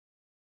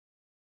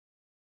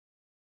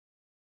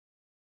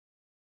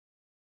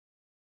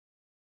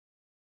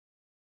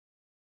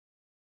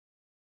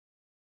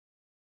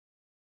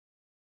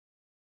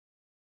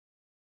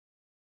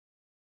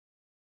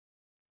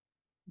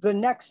the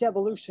next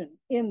evolution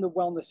in the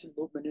wellness and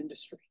movement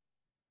industry.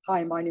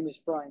 Hi, my name is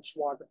Brian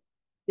Schwager.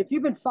 If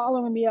you've been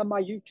following me on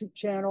my YouTube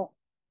channel,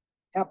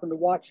 happen to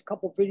watch a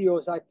couple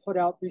videos I put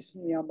out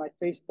recently on my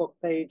Facebook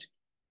page,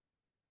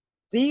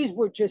 these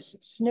were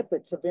just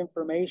snippets of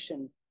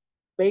information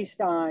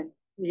based on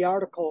the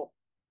article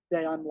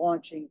that I'm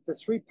launching, the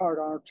three-part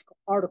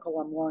article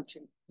I'm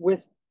launching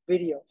with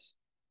videos.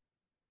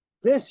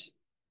 This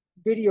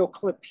video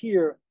clip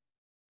here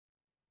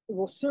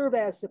will serve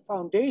as the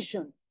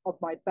foundation of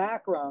my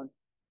background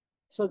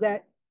so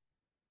that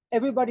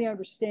everybody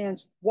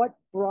understands what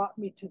brought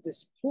me to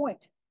this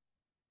point,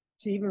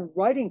 to even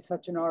writing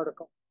such an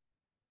article.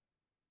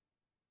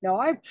 Now,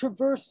 I've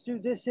traversed through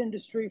this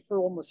industry for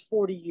almost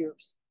 40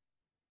 years.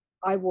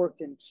 I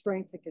worked in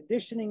strength and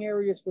conditioning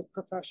areas with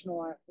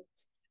professional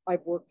athletes.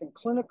 I've worked in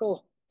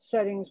clinical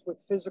settings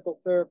with physical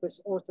therapists,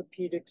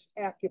 orthopedics,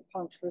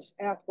 acupuncturists,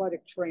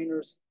 athletic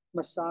trainers,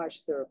 massage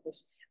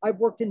therapists. I've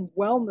worked in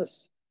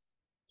wellness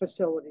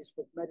facilities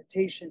with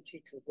meditation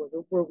teachers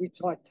where we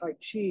taught Tai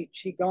Chi,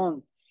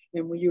 Qigong,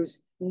 and we use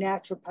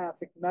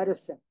naturopathic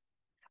medicine.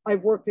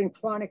 I've worked in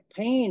chronic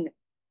pain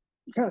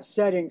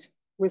settings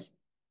with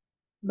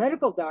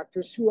medical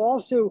doctors who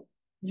also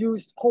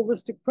used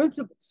holistic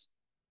principles.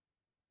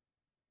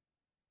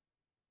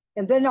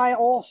 And then I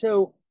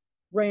also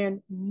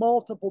ran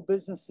multiple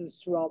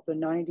businesses throughout the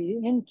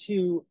 90s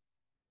into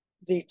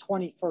the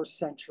 21st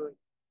century,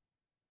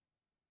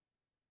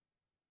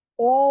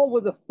 all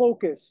with a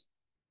focus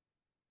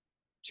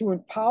to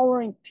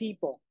empowering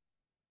people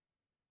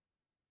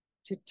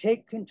to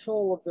take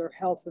control of their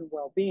health and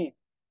well-being.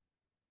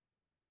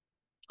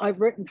 I've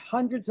written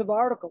hundreds of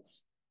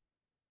articles,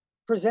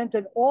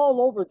 presented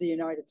all over the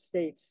United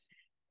States.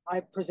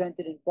 I've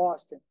presented in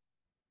Boston,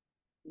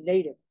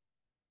 Natick,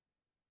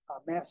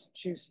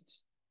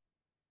 Massachusetts,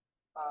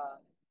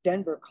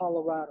 Denver,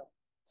 Colorado,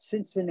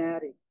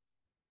 Cincinnati,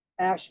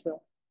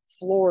 Asheville,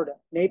 Florida,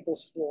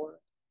 Naples, Florida,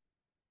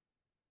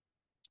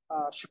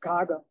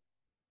 Chicago,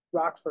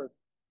 Rockford,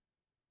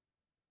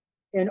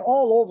 and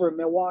all over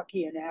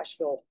Milwaukee and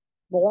Asheville.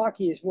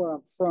 Milwaukee is where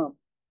I'm from.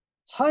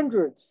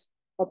 Hundreds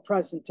of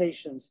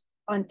presentations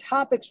on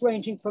topics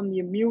ranging from the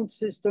immune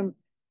system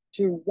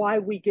to why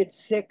we get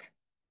sick,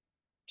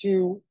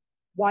 to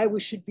why we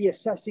should be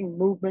assessing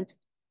movement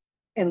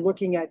and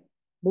looking at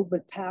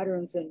movement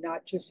patterns and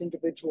not just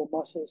individual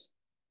muscles,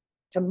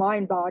 to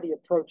mind-body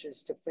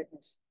approaches to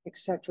fitness, et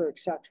cetera, et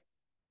cetera.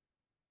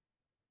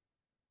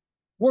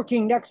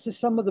 Working next to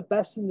some of the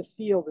best in the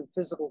field in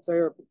physical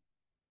therapy.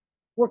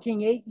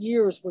 Working 8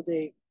 years with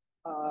a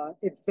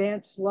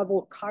advanced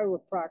level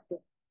chiropractor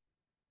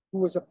who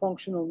was a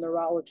functional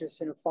neurologist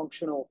and a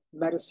functional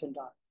medicine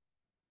doctor.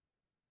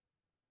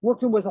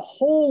 Working with a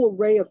whole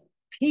array of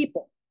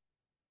people.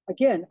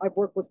 Again, I've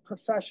worked with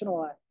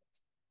professional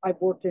athletes.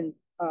 I've worked in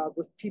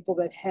with people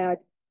that had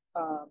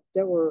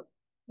that were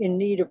in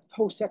need of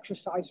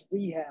post-exercise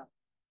rehab.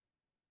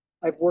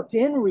 I've worked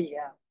in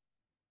rehab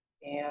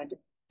and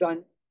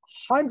done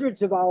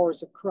hundreds of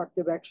hours of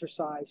corrective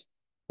exercise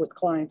with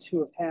clients who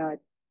have had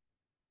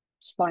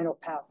spinal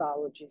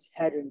pathologies,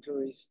 head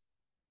injuries,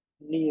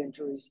 knee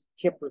injuries,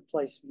 hip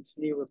replacements,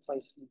 knee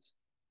replacements,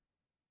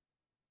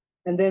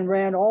 and then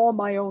ran all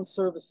my own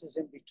services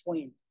in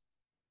between.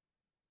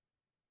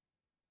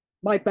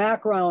 My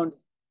background,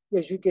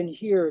 as you can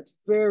hear, it's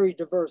very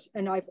diverse,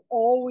 and I've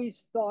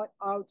always thought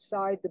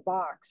outside the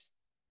box,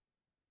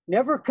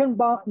 never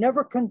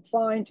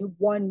confined to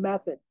one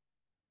method.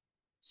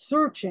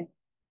 Searching,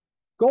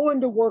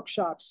 going to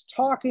workshops,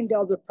 talking to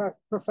other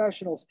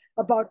professionals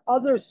about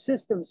other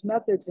systems,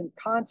 methods, and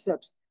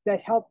concepts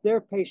that help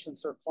their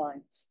patients or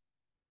clients.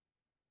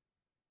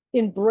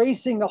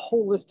 Embracing a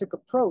holistic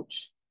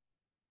approach,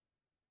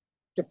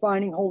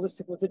 defining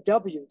holistic with a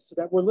W so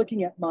that we're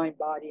looking at mind,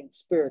 body, and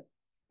spirit,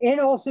 and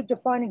also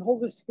defining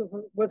holistic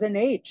with an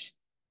H,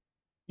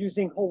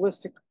 using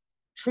holistic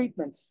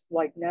treatments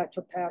like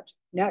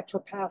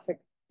naturopathic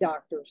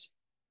doctors,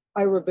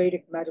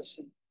 Ayurvedic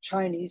medicine,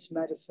 Chinese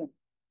medicine,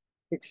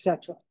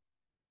 etc.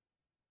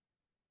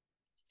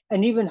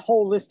 And even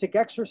holistic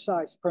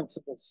exercise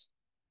principles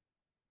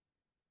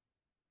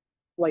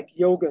like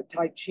yoga,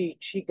 Tai Chi,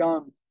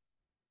 Qigong,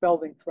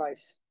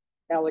 Feldenkrais,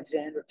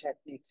 Alexander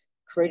techniques,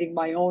 creating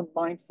my own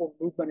mindful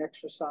movement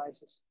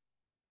exercises.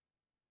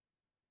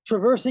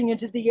 Traversing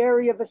into the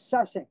area of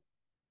assessing,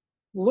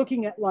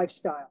 looking at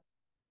lifestyle.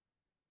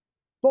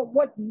 But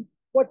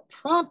what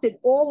prompted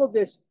all of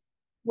this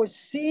was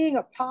seeing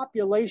a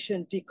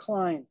population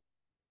decline,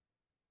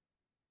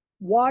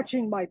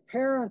 watching my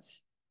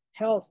parents'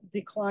 health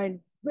decline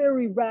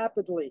very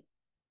rapidly,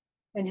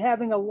 and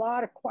having a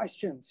lot of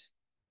questions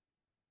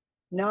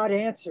not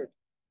answered.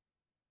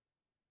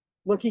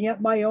 Looking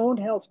at my own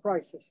health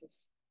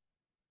crises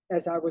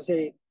as I was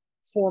a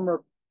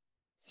former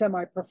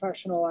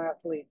semi-professional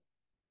athlete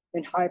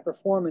and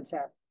high-performance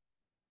athlete,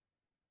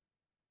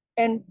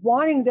 and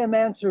wanting them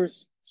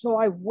answers. So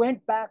I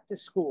went back to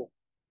school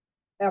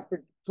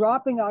after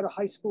dropping out of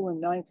high school in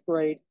 9th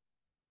grade,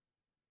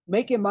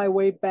 making my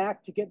way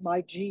back to get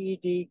my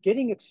GED,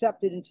 getting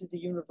accepted into the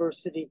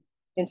university,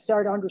 and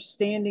started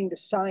understanding the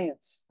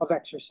science of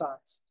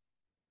exercise.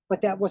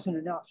 But that wasn't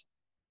enough.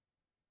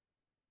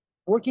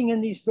 Working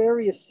in these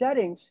various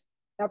settings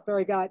after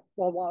I got,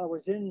 well, while I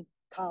was in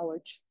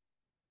college,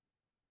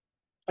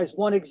 as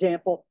one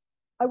example,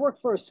 I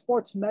worked for a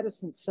sports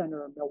medicine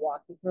center in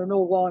Milwaukee. They're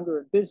no longer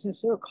in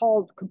business. They're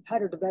called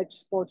Competitive Edge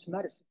Sports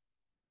Medicine.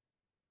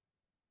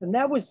 And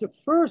that was the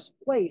first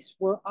place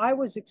where I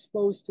was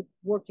exposed to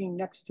working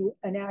next to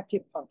an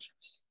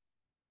acupuncturist,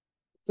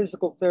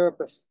 physical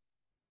therapist,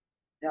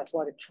 an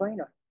athletic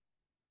trainer,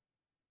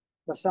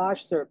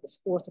 massage therapist,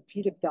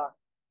 orthopedic doctor,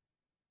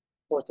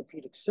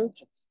 orthopedic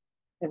surgeons,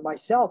 and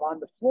myself on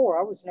the floor.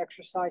 I was an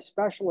exercise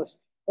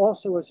specialist,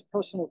 also as a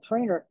personal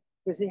trainer,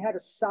 because they had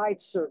a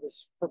side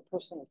service for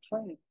personal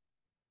training.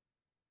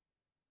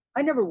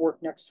 I never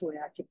worked next to an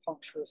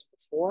acupuncturist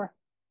before.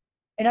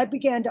 And I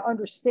began to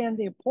understand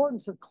the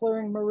importance of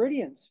clearing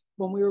meridians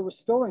when we were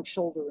restoring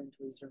shoulder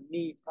injuries or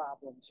knee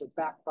problems or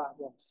back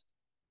problems.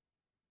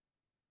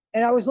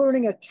 And I was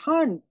learning a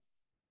ton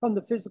from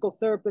the physical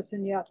therapists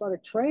and the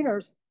athletic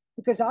trainers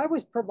because I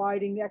was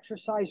providing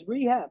exercise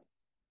rehab.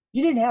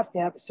 You didn't have to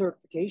have a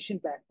certification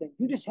back then.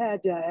 You just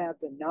had to have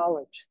the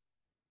knowledge.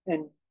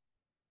 And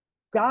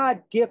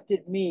God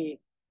gifted me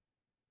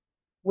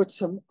with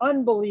some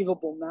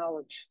unbelievable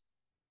knowledge.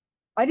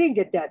 I didn't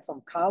get that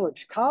from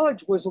college.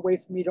 College was a way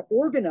for me to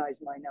organize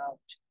my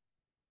knowledge.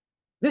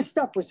 This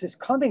stuff was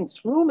just coming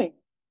through me.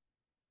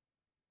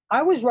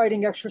 I was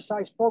writing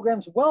exercise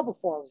programs well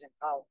before I was in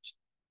college.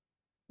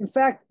 In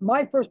fact,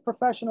 my first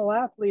professional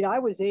athlete, I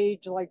was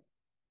age like,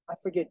 I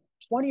forget,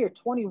 20 or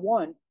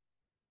 21.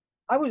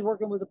 I was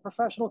working with a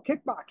professional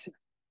kickboxer,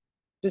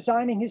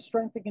 designing his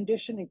strength and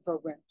conditioning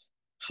programs,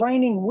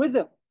 training with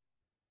him.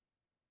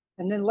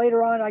 And then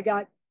later on, I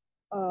got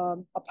a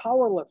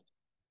power lifter,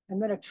 and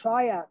then a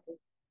triathlete,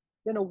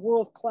 then a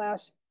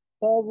world-class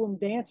ballroom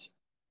dancer.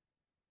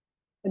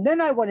 And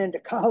then I went into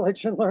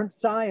college and learned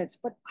science,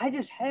 but I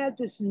just had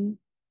this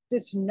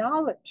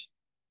knowledge.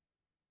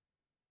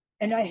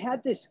 And I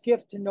had this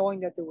gift to knowing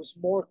that there was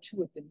more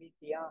to it than meet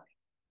the eye,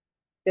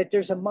 that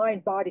there's a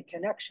mind-body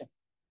connection.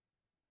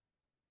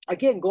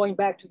 Again, going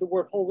back to the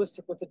word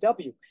holistic with the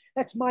W,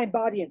 that's mind,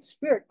 body, and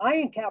spirit. I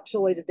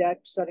encapsulated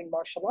that studying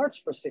martial arts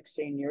for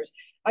 16 years.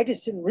 I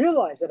just didn't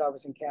realize that I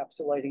was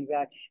encapsulating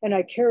that. And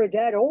I carried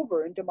that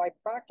over into my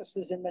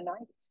practices in the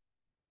 90s.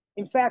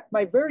 In fact,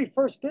 my very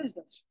first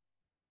business,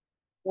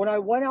 when I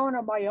went on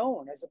my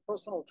own as a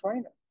personal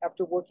trainer,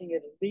 after working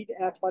at elite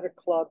athletic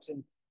clubs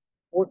and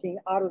working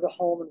out of the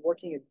home and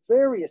working in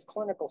various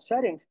clinical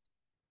settings,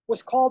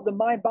 was called The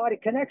Mind-Body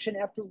Connection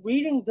after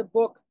reading the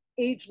book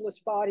Ageless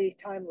Body,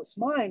 Timeless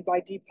Mind by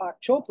Deepak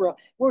Chopra,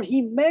 where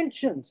he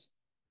mentions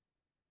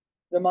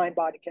the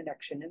mind-body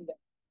connection in there.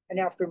 And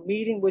after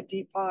meeting with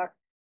Deepak,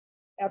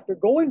 after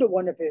going to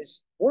one of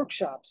his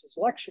workshops, his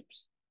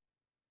lectures,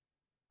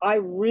 I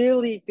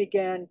really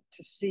began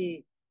to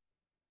see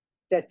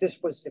that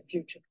this was the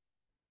future.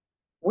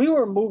 We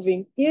were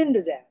moving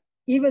into that,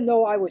 even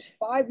though I was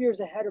 5 years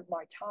ahead of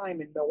my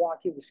time in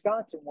Milwaukee,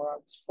 Wisconsin, where I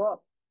was from.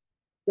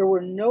 There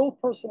were no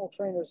personal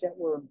trainers that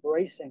were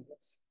embracing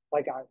this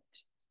like I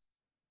was,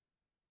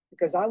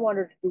 because I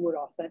wanted to do it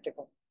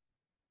authentically.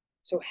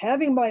 So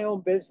having my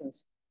own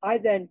business, I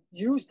then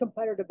used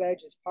Competitive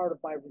Edge as part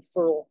of my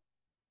referral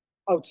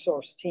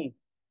outsourced team.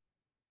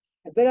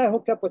 And then I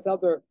hooked up with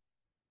other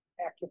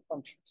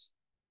acupuncturists,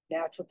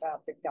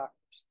 naturopathic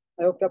doctors.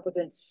 I hooked up with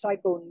a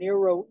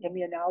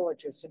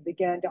psychoneuroimmunologist and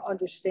began to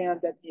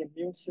understand that the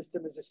immune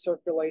system is a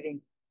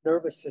circulating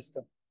nervous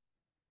system.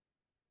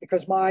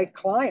 Because my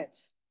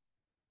clients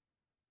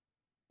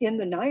in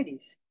the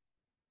 90s,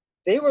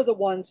 they were the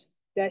ones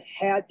that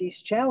had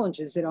these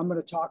challenges that I'm going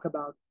to talk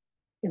about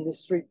in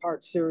this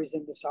 3-part series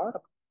in this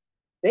article.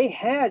 They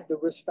had the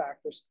risk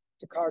factors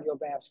to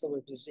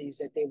cardiovascular disease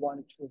that they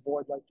wanted to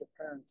avoid, like their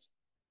parents,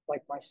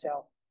 like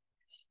myself.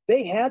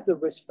 They had the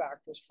risk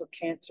factors for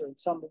cancer, and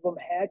some of them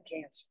had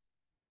cancer.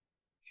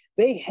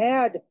 They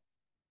had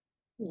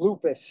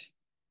lupus,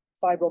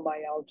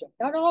 fibromyalgia.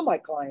 Not all my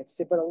clients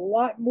did, but a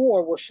lot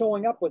more were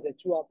showing up with it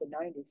throughout the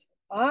 90s.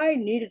 I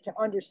needed to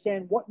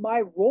understand what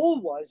my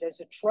role was as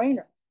a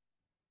trainer.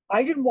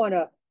 I didn't want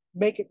to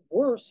make it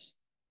worse.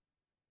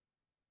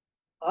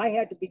 I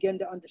had to begin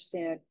to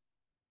understand,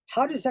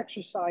 how does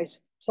exercise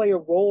play a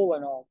role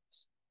in all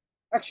this?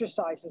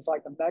 Exercise is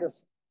like a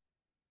medicine.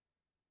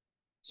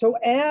 So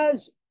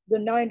as the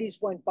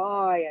 90s went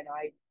by and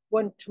I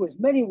went to as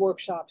many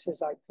workshops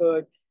as I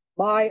could,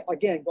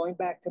 again, going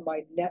back to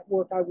my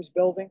network I was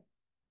building,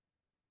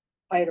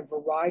 I had a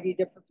variety of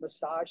different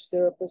massage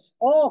therapists,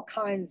 all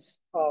kinds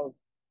of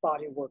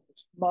body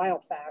workers,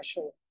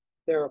 myofascial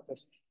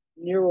therapists,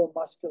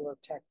 neuromuscular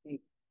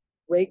technique,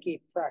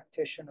 Reiki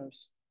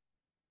practitioners,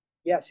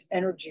 yes,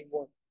 energy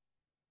work,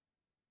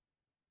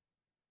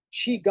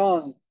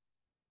 Qigong,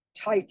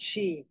 Tai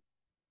Chi,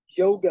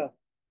 yoga,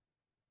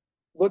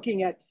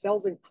 looking at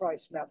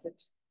Feldenkrais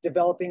methods,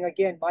 developing,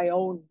 again, my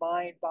own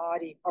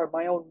mind-body or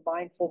my own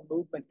mindful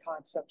movement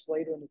concepts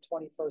later in the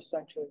 21st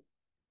century.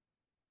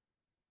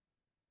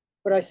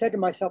 But I said to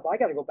myself, I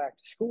got to go back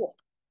to school.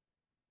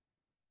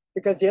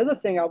 Because the other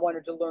thing I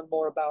wanted to learn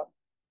more about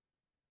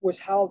was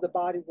how the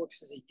body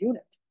works as a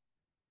unit.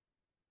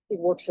 It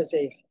works as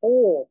a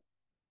whole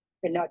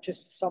and not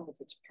just the sum of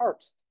its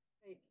parts.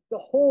 The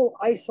whole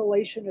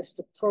isolationist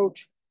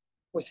approach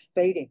was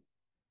fading.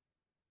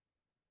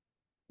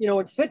 You know,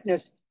 in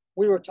fitness,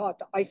 we were taught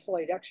to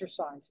isolate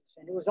exercises,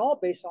 and it was all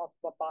based off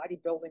of a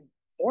bodybuilding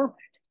format.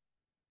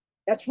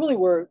 That's really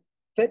where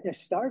fitness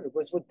started,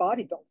 was with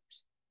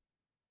bodybuilders.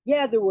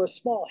 Yeah, there were a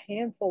small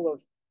handful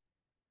of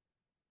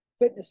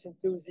fitness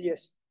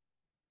enthusiasts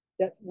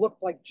that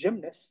looked like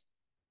gymnasts.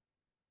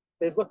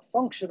 They looked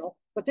functional,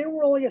 but they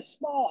were only a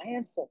small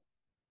handful.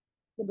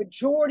 The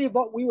majority of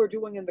what we were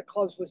doing in the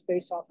clubs was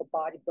based off of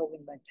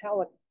bodybuilding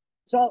mentality.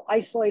 It's all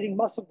isolating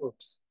muscle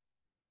groups.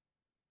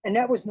 And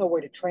that was no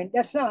way to train.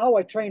 That's not how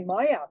I trained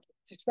my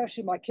athletes,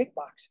 especially my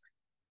kickboxer.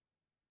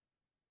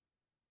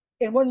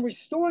 And when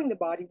restoring the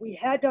body, we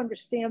had to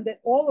understand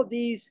that all of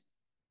these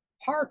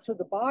parts of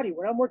the body,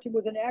 when I'm working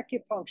with an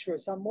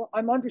acupuncturist,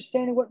 I'm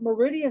understanding what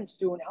meridians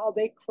do and how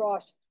they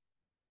cross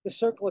the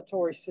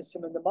circulatory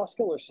system and the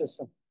muscular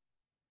system.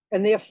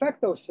 And they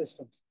affect those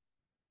systems.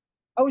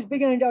 I was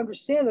beginning to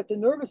understand that the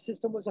nervous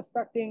system was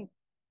affecting,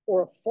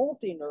 or a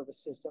faulty nervous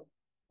system,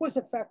 was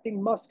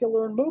affecting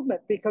muscular and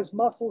movement, because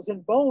muscles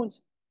and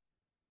bones,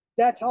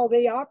 that's how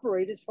they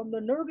operate, is from the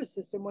nervous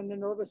system. When the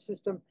nervous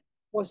system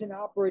wasn't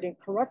operating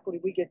correctly,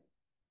 we get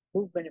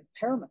movement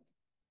impairment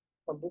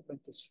or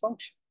movement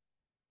dysfunction.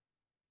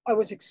 I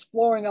was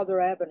exploring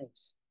other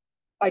avenues.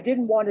 I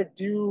didn't want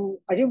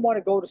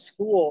to go to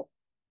school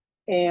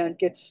and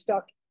get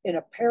stuck in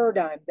a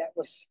paradigm that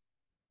was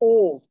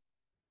old,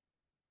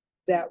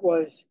 that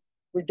was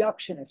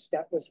reductionist,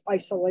 that was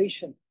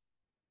isolation.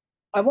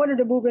 I wanted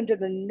to move into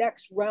the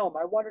next realm.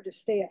 I wanted to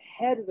stay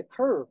ahead of the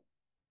curve.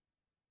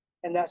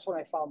 And that's when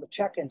I found the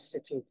CHEK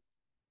Institute.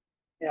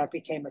 And I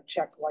became a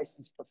CHEK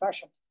licensed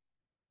professional.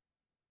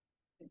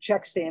 And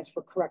CHEK stands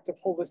for Corrective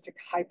Holistic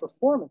High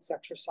Performance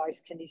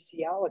Exercise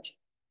Kinesiology,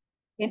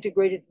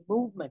 Integrated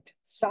Movement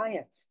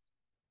Science,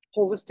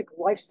 Holistic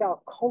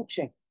Lifestyle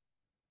Coaching.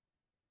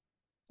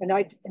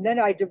 And then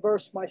I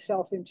diverse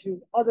myself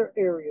into other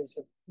areas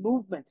of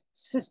movement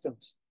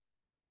systems,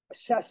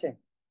 assessing,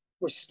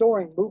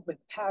 restoring movement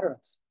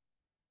patterns.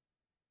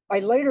 I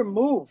later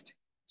moved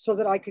so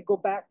that I could go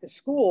back to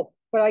school,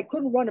 but I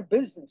couldn't run a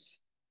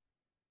business.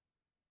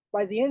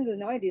 By the end of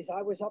the 90s,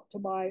 I was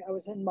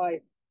in my,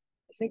 I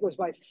think it was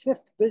my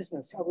fifth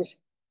business.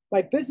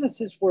 My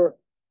businesses were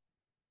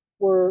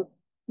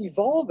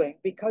evolving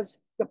because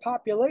the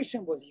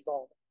population was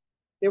evolving.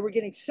 They were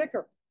getting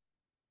sicker.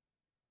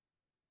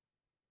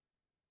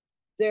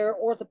 Their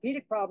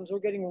orthopedic problems were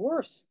getting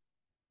worse.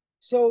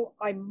 So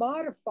I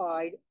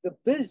modified the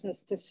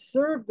business to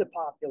serve the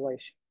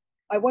population.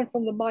 I went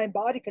from the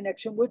mind-body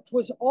connection, which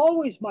was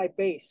always my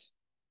base.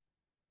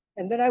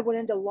 And then I went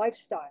into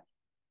lifestyle,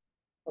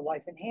 a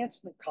life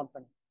enhancement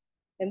company.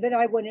 And then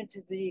I went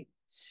into the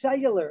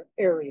cellular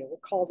area. We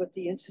called it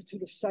the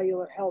Institute of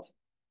Cellular Health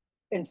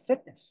and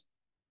Fitness,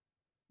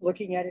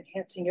 looking at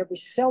enhancing every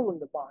cell in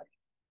the body.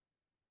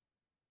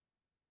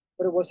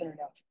 But it wasn't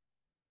enough.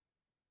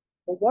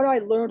 But what I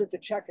learned at the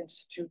CHEK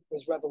Institute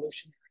was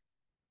revolutionary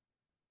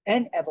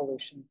and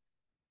evolutionary.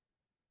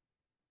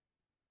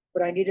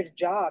 But I needed a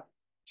job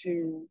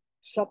to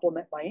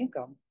supplement my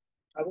income.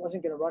 I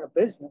wasn't going to run a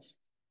business.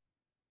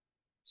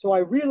 So I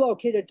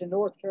relocated to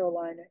North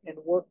Carolina and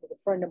worked with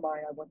a friend of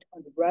mine I went to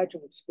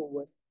undergraduate school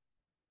with,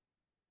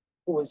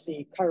 who was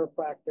the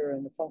chiropractor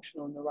and the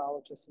functional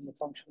neurologist and the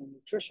functional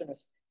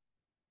nutritionist.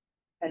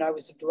 And I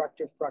was the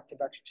director of corrective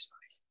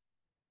exercise.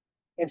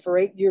 And for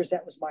 8 years,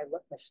 that was my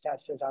litmus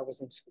test as I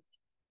was in school.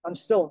 I'm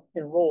still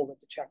enrolled at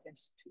the CHEK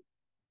Institute.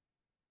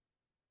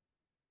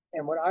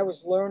 And what I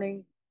was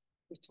learning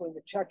between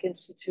the CHEK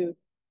Institute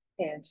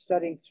and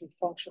studying through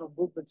functional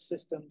movement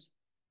systems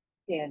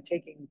and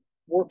taking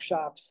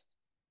workshops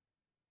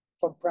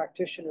from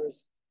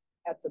practitioners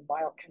at the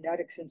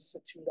Biokinetics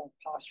Institute on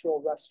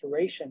postural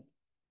restoration,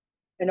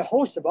 and a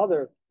host of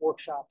other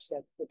workshops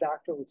that the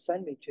doctor would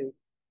send me to,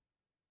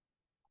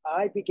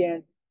 I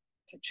began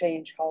to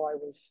change how I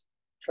was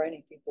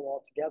training people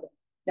altogether.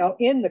 Now,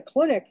 in the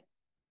clinic,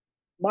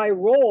 my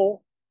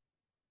role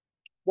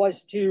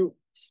was to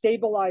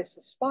stabilize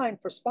the spine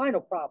for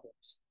spinal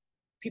problems.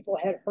 People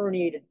had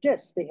herniated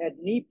discs, they had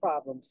knee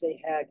problems,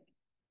 they had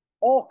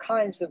all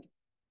kinds of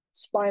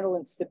spinal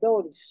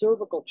instability,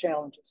 cervical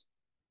challenges.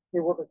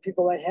 We work with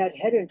people that had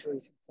head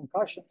injuries and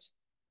concussions.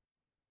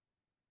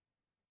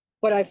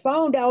 But I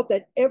found out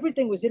that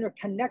everything was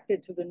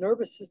interconnected to the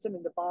nervous system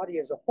and the body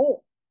as a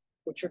whole,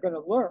 which you're going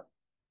to learn.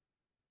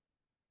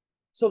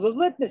 So the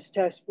litmus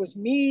test was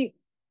me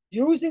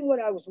using what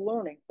I was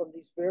learning from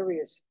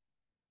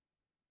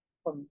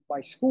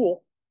my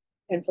school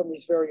and from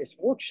these various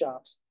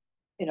workshops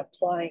and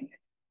applying it.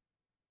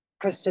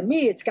 Because to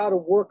me, it's got to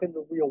work in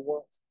the real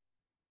world.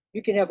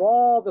 You can have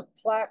all the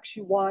plaques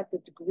you want, the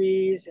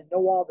degrees, and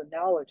know all the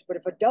knowledge, but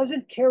if it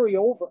doesn't carry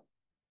over,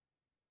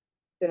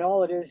 then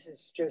all it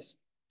is just,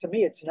 to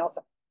me, it's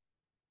nothing.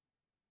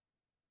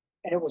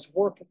 And it was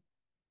working.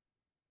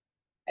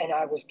 And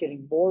I was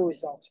getting more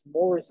results,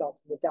 more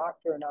results. The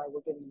doctor and I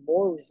were getting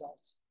more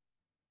results.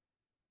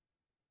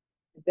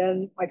 And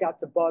then I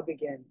got the bug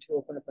again to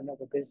open up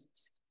another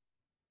business.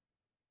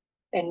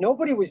 And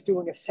nobody was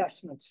doing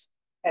assessments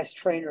as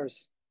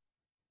trainers.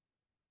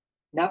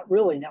 Not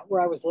really, not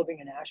where I was living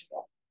in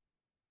Asheville.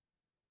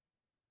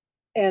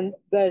 And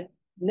the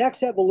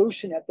next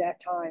evolution at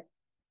that time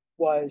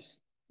was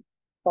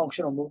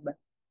functional movement,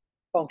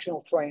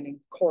 functional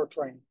training, core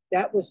training.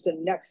 That was the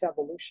next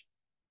evolution.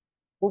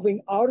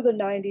 Moving out of the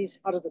 90s,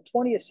 out of the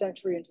 20th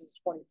century into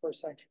the 21st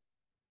century.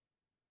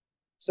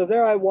 So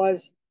there I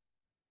was,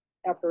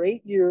 after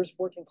 8 years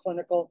working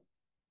clinical,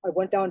 I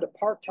went down to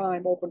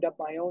part-time, opened up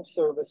my own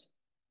service,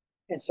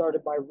 and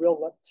started my real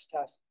litmus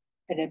test,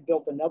 and then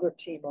built another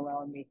team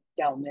around me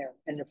down there.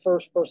 And the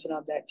first person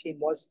on that team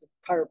was the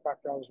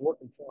chiropractor I was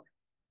working for.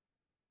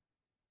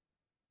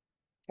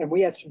 And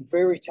we had some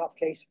very tough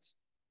cases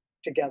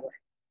together,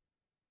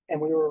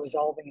 and we were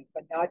resolving it,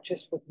 but not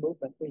just with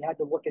movement. We had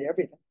to look at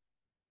everything.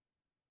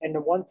 And the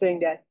one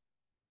thing that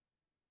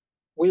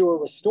we were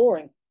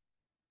restoring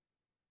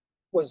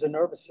was the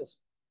nervous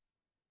system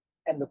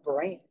and the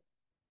brain,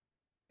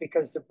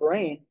 because the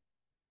brain,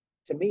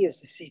 to me,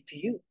 is the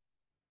CPU.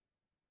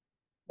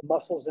 The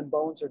muscles and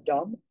bones are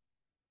dumb,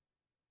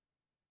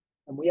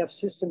 and we have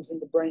systems in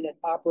the brain that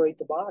operate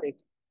the body.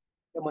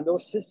 And when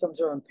those systems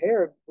are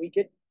impaired, we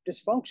get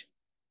dysfunction.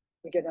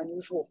 We get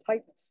unusual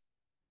tightness,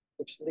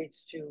 which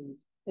leads to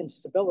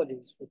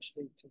instabilities, which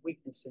lead to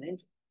weakness and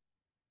injury.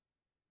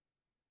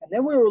 And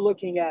then we were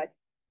looking at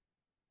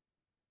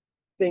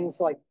things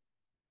like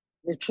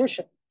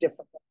nutrition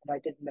differently than I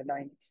did in the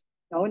 90s.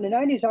 Now, in the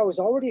 90s, I was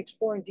already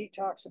exploring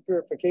detox and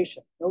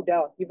purification, no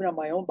doubt, even on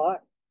my own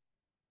body.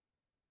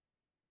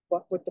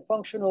 But with the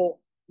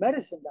functional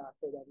medicine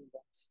doctor that he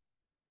was,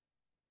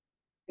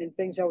 and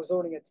things I was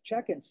learning at the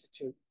CHEK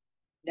Institute,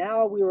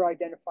 now we were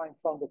identifying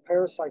fungal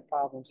parasite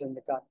problems in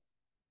the gut,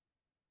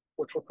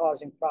 which were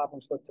causing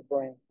problems with the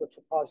brain, which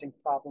were causing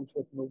problems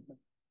with movement.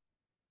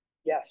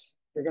 Yes,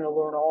 you're going to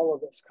learn all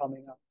of this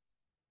coming up.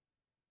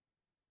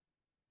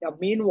 Now,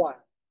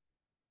 meanwhile,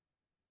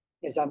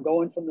 as I'm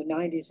going from the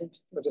 90s into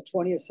the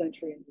 20th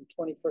century and the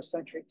 21st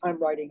century,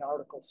 I'm writing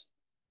articles.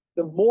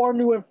 The more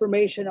new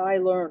information I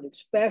learned,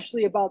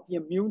 especially about the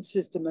immune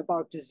system,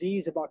 about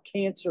disease, about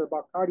cancer,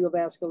 about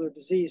cardiovascular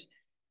disease,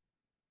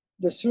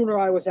 the sooner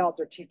I was out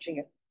there teaching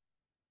it.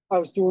 I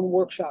was doing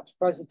workshops,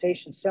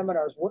 presentations,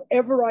 seminars,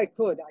 wherever I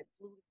could. I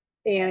flew,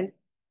 and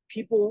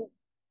people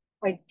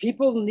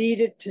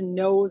needed to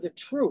know the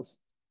truth.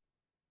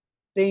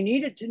 They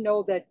needed to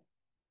know that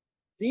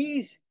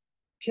these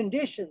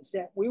conditions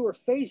that we were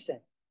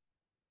facing,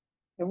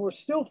 and we're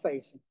still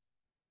facing,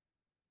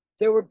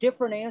 there were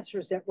different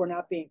answers that were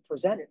not being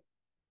presented.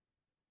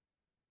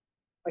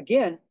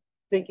 Again,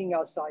 thinking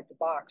outside the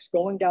box,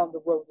 going down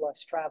the road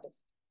less traveled.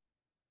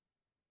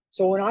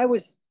 So when I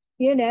was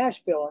in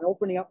Asheville and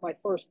opening up my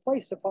first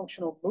place, the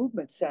Functional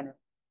Movement Center,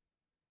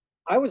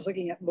 I was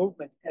looking at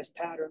movement as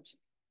patterns.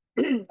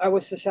 I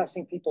was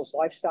assessing people's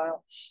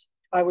lifestyle.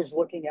 I was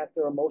looking at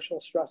their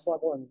emotional stress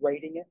level and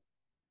rating it,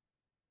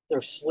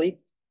 their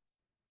sleep,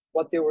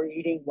 what they were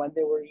eating, when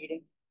they were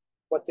eating,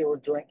 what they were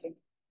drinking,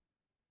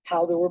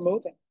 how they were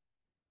moving.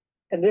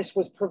 And this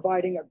was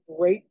providing a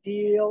great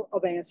deal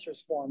of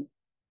answers for me.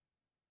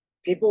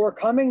 People were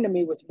coming to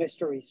me with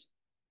mysteries,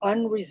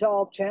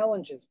 unresolved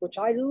challenges, which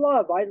I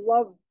love. I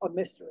love a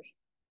mystery.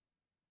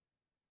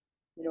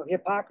 You know,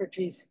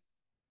 Hippocrates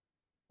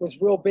was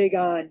real big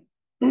on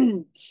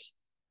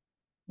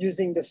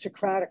using the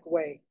Socratic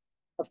way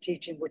of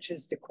teaching, which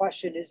is the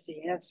question is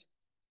the answer.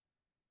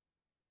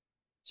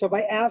 So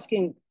by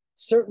asking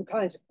certain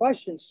kinds of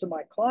questions to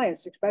my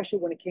clients, especially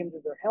when it came to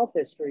their health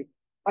history,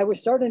 I was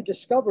starting to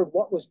discover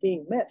what was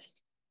being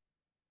missed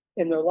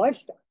in their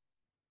lifestyle.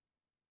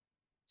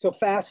 So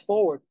fast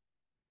forward,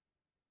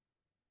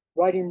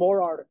 writing more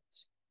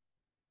articles.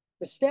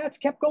 The stats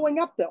kept going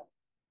up though.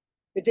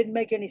 It didn't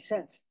make any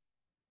sense.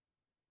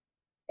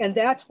 And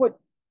that's what,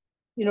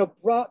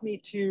 brought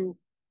me to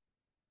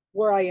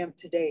where I am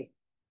today.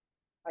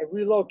 I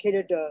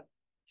relocated to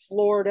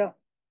Florida,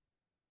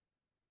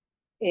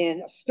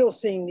 and still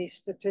seeing these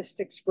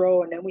statistics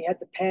grow. And then we had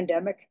the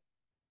pandemic,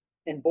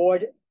 and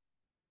boy,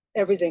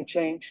 everything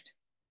changed.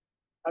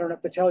 I don't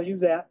have to tell you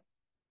that.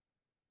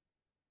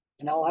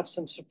 And I'll have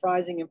some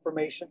surprising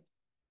information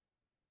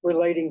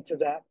relating to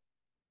that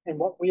and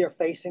what we are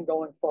facing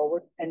going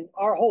forward. And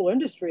our whole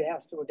industry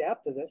has to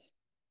adapt to this.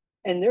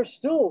 And they're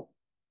still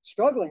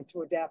struggling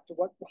to adapt to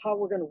how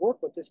we're going to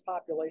work with this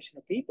population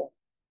of people.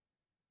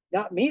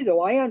 Not me,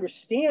 though. I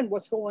understand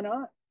what's going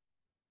on.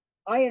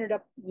 I ended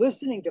up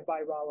listening to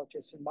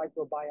virologists and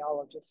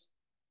microbiologists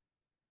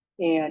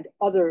and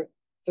other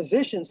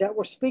physicians that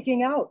were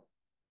speaking out.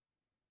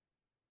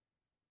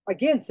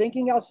 Again,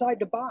 thinking outside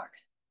the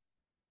box,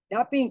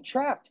 not being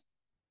trapped.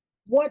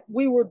 What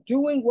we were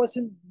doing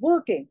wasn't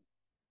working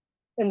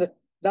in the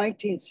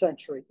 19th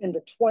century, in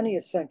the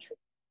 20th century.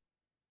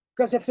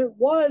 Because if it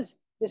was,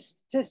 the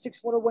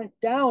statistics would have went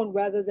down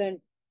rather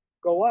than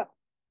go up.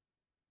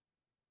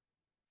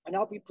 And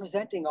I'll be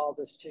presenting all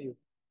this to you.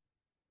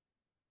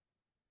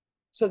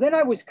 So then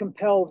I was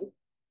compelled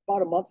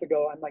about a month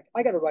ago. I'm like,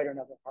 I got to write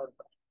another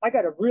article. I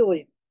got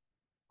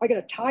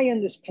to tie in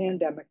this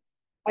pandemic.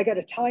 I got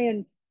to tie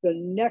in the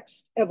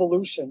next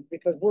evolution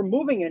because we're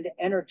moving into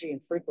energy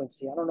and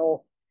frequency. I don't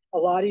know, a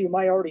lot of you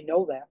might already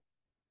know that.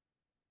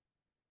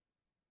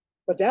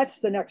 But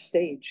that's the next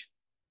stage.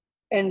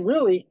 And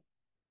really,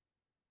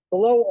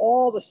 below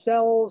all the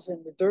cells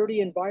and the dirty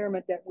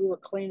environment that we were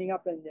cleaning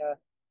up in the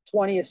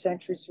 20th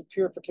century through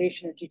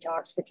purification and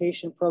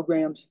detoxification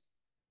programs,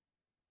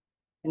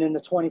 and in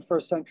the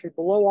 21st century,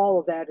 below all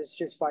of that is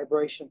just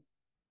vibration.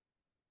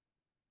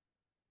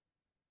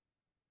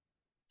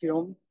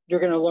 You're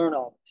going to learn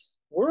all this.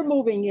 We're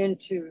moving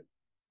into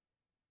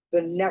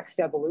the next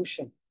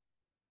evolution.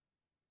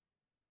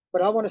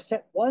 But I want to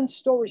set one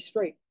story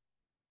straight.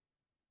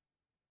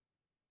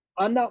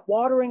 I'm not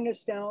watering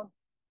this down.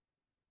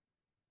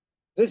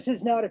 This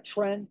is not a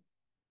trend.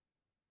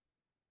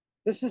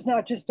 This is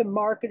not just a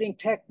marketing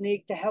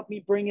technique to help me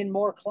bring in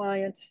more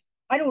clients.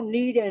 I don't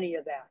need any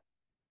of that.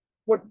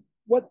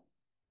 What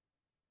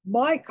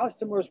my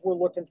customers were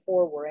looking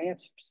for were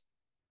answers.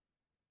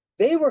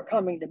 They were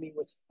coming to me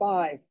with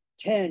 5,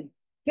 10,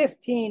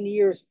 15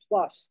 years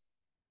plus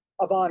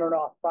of on and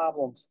off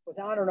problems, with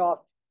on and off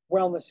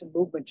wellness and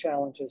movement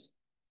challenges,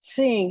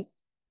 seeing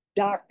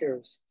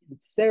doctors and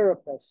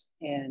therapists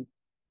and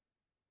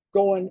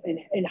going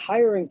and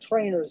hiring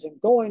trainers and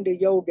going to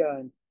yoga.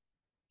 And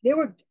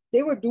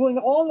they were doing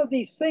all of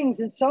these things,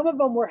 and some of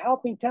them were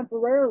helping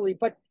temporarily,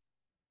 but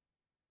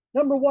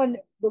number one,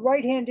 the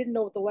right hand didn't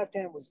know what the left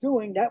hand was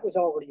doing. That was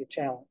already a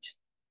challenge.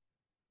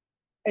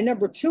 And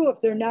number two, if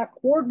they're not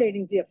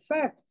coordinating the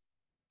effect,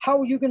 how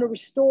are you going to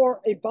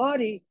restore a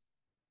body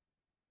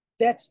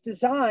that's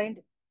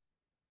designed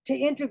to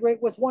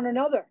integrate with one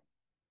another?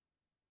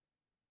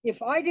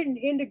 If I didn't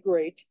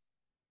integrate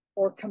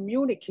or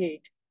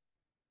communicate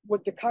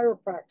with the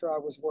chiropractor I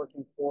was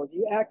working for,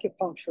 the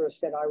acupuncturist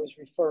that I was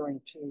referring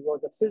to, or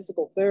the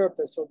physical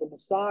therapist or the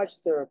massage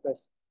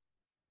therapist,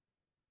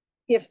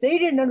 if they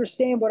didn't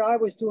understand what I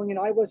was doing and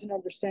I wasn't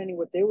understanding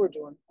what they were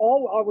doing,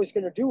 all I was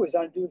going to do is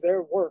undo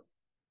their work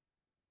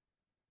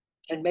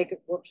and make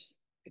it worse.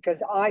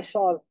 Because I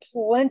saw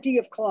plenty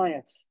of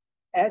clients,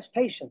 as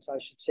patients, I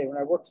should say, when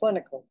I worked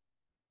clinically,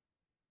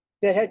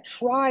 that had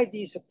tried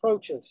these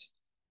approaches.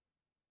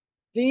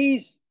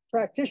 These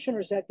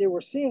practitioners that they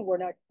were seeing were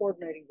not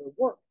coordinating their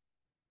work.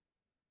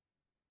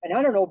 And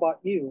I don't know about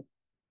you,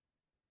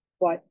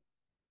 but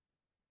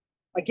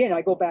again,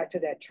 I go back to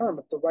that term.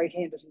 If the right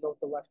hand doesn't know what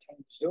the left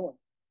hand is doing,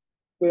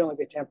 we only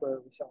get temporary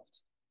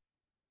results.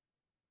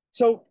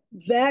 So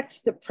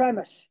that's the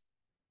premise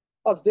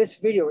of this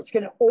video. It's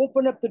going to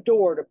open up the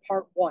door to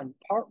part one.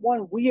 Part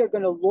one, we are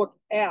going to look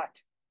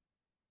at,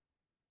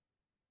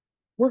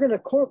 we're going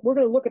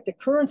to look at the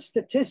current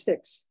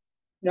statistics.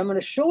 And I'm going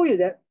to show you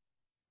that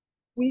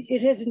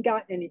it hasn't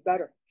gotten any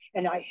better.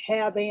 And I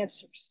have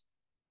answers.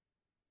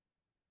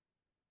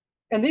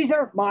 And these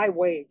aren't my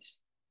ways.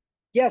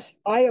 Yes,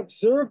 I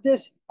observed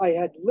this. I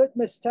had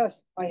litmus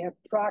tests. I have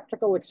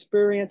practical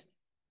experience,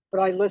 but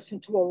I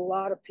listened to a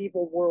lot of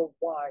people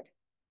worldwide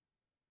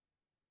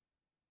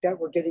that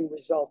were getting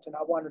results, and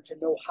I wanted to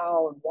know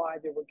how and why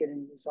they were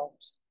getting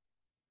results.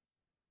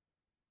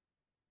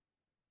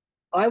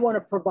 I want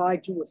to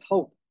provide you with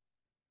hope.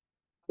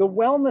 The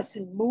wellness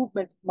and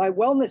movement, my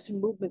wellness and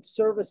movement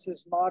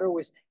services motto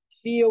is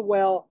feel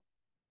well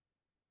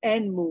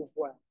and move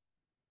well.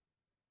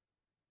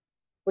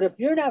 But if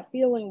you're not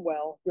feeling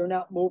well, you're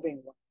not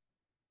moving well.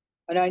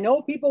 And I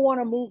know people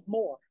want to move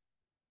more,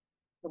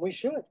 and we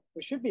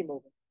should be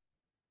moving.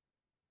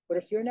 But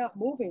if you're not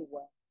moving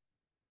well,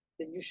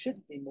 then you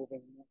shouldn't be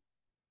moving more.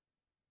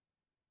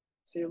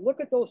 So you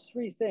look at those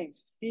three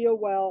things: feel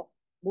well,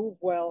 move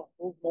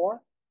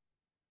more.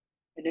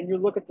 And then you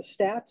look at the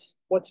stats,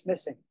 what's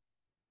missing?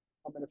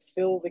 I'm going to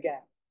fill the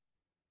gap.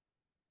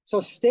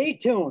 So stay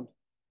tuned.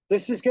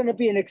 This is going to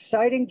be an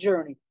exciting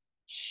journey.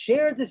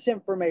 Share this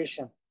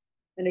information.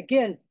 And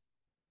again,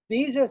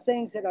 these are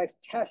things that I've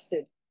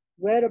tested,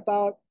 read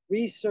about,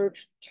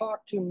 researched,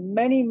 talked to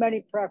many,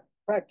 many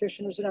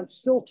practitioners, and I'm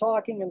still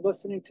talking and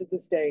listening to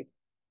this day.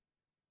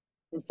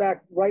 In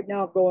fact, right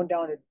now I'm going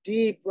down a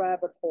deep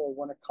rabbit hole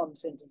when it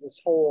comes into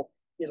this whole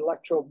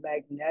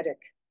electromagnetic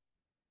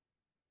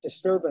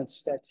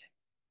disturbance that's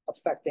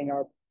affecting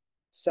our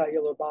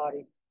cellular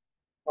body,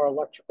 our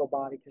electrical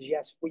body, because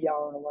yes, we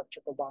are an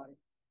electrical body.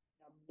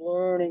 I'm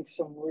learning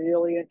some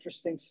really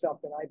interesting stuff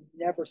that I've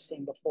never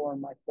seen before in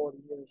my 40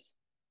 years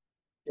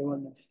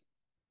doing this.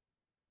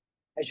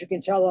 As you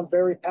can tell, I'm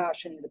very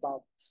passionate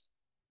about this.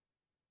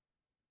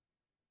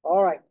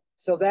 All right,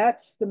 so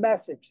that's the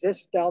message.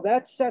 Now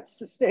that sets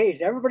the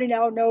stage. Everybody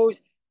now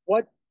knows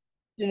what,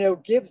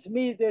 gives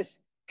me this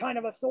kind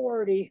of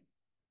authority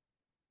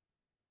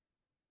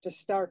to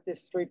start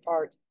this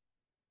 3-part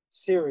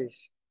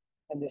series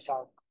and this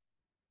article.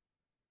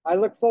 I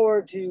look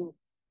forward to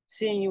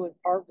seeing you in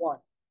part 1.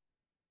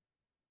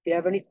 If you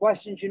have any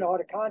questions, you know how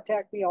to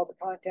contact me. All the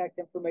contact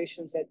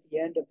information is at the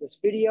end of this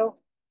video.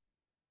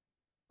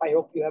 I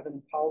hope you have an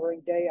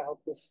empowering day. I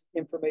hope this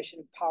information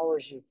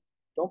empowers you.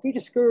 Don't be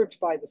discouraged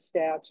by the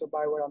stats or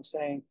by what I'm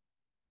saying.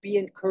 Be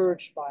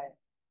encouraged by it.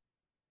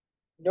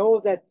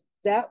 Know that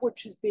that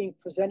which is being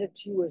presented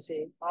to you as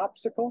an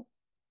obstacle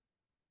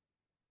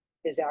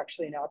is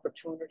actually an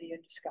opportunity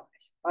in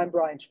disguise. I'm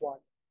Brian Schwager.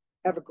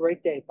 Have a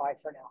great day. Bye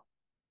for now.